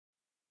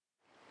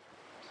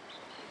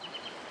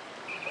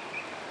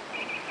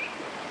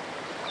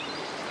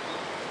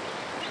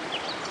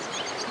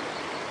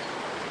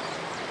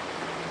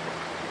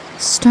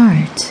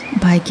Start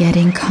by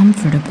getting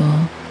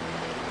comfortable,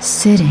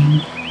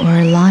 sitting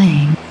or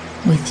lying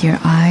with your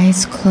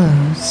eyes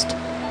closed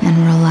and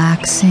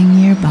relaxing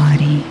your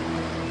body.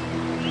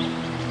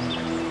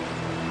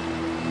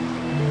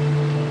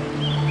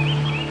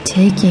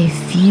 Take a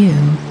few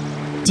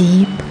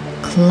deep,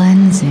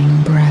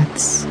 cleansing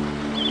breaths.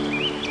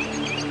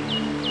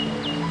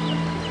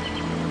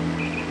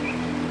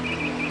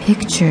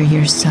 Picture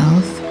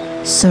yourself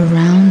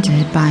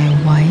surrounded by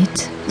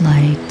white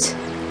light.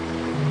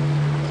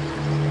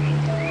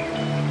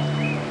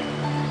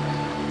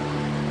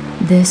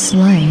 This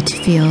light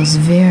feels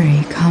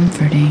very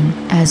comforting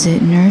as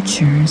it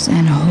nurtures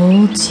and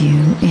holds you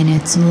in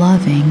its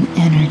loving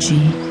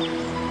energy.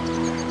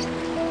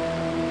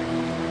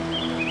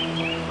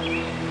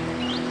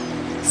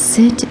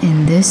 Sit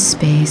in this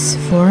space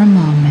for a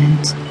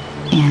moment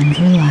and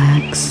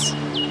relax.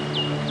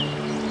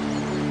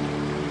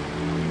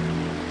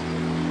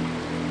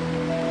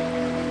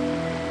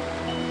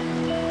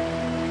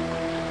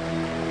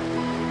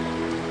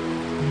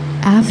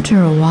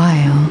 After a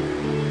while,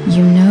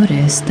 you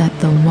notice that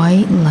the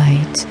white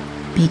light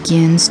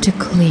begins to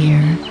clear,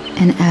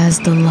 and as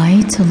the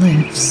light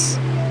lifts,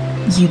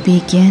 you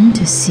begin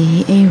to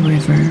see a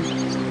river.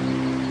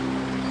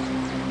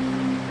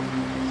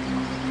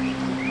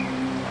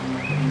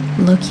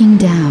 Looking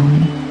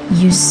down,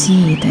 you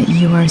see that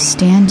you are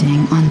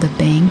standing on the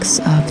banks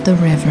of the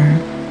river.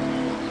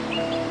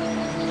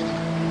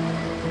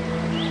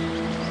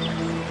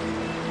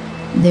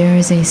 There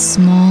is a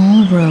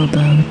small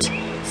rowboat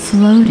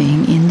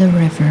floating in the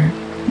river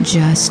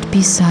just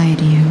beside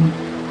you.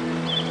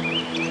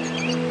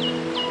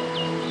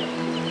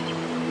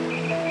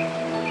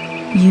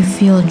 You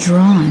feel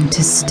drawn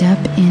to step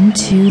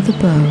into the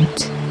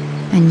boat,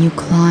 and you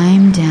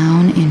climb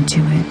down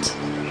into it.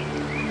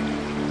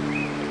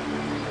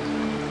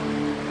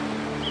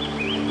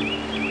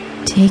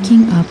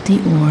 Taking up the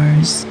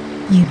oars,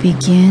 you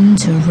begin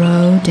to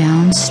row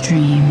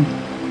downstream.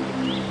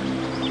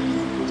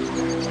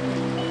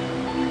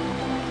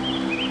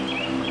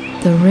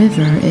 The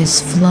river is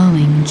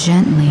flowing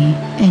gently,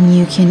 and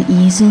you can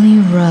easily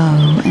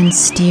row and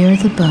steer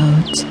the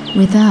boat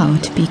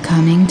without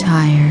becoming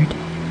tired.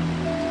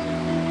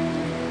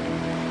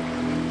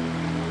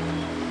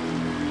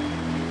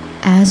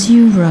 As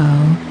you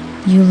row,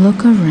 you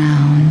look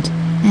around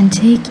and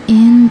take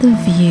in the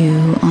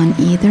view on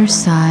either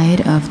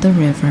side of the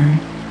river.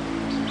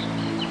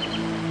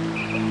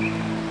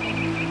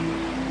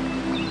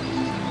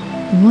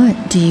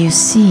 What do you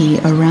see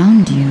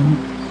around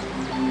you?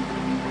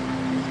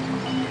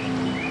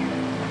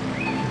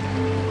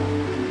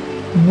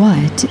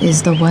 What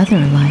is the weather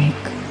like?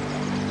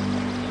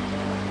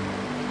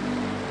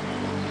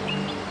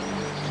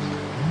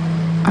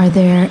 Are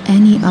there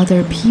any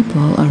other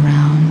people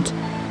around,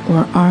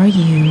 or are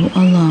you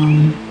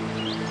alone?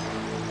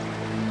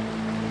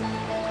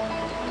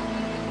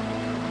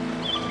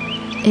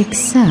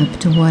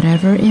 Accept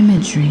whatever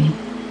imagery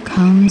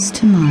comes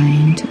to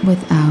mind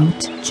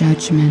without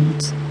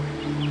judgment.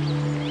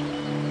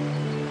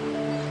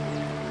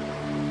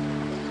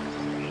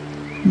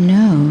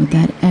 Know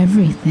that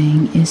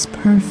everything is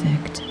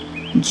perfect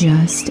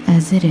just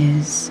as it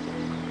is.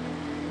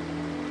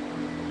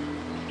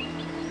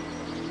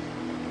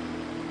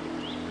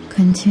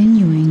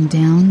 Continuing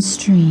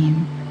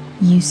downstream,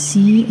 you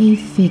see a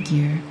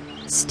figure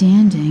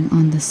standing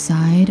on the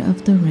side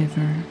of the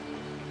river.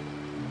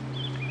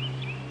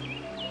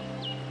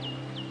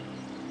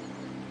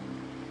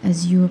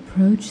 As you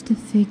approach the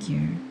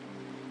figure,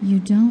 you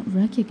don't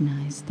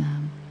recognize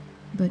them,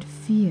 but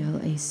feel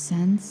a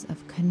sense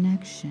of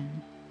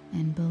connection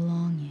and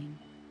belonging.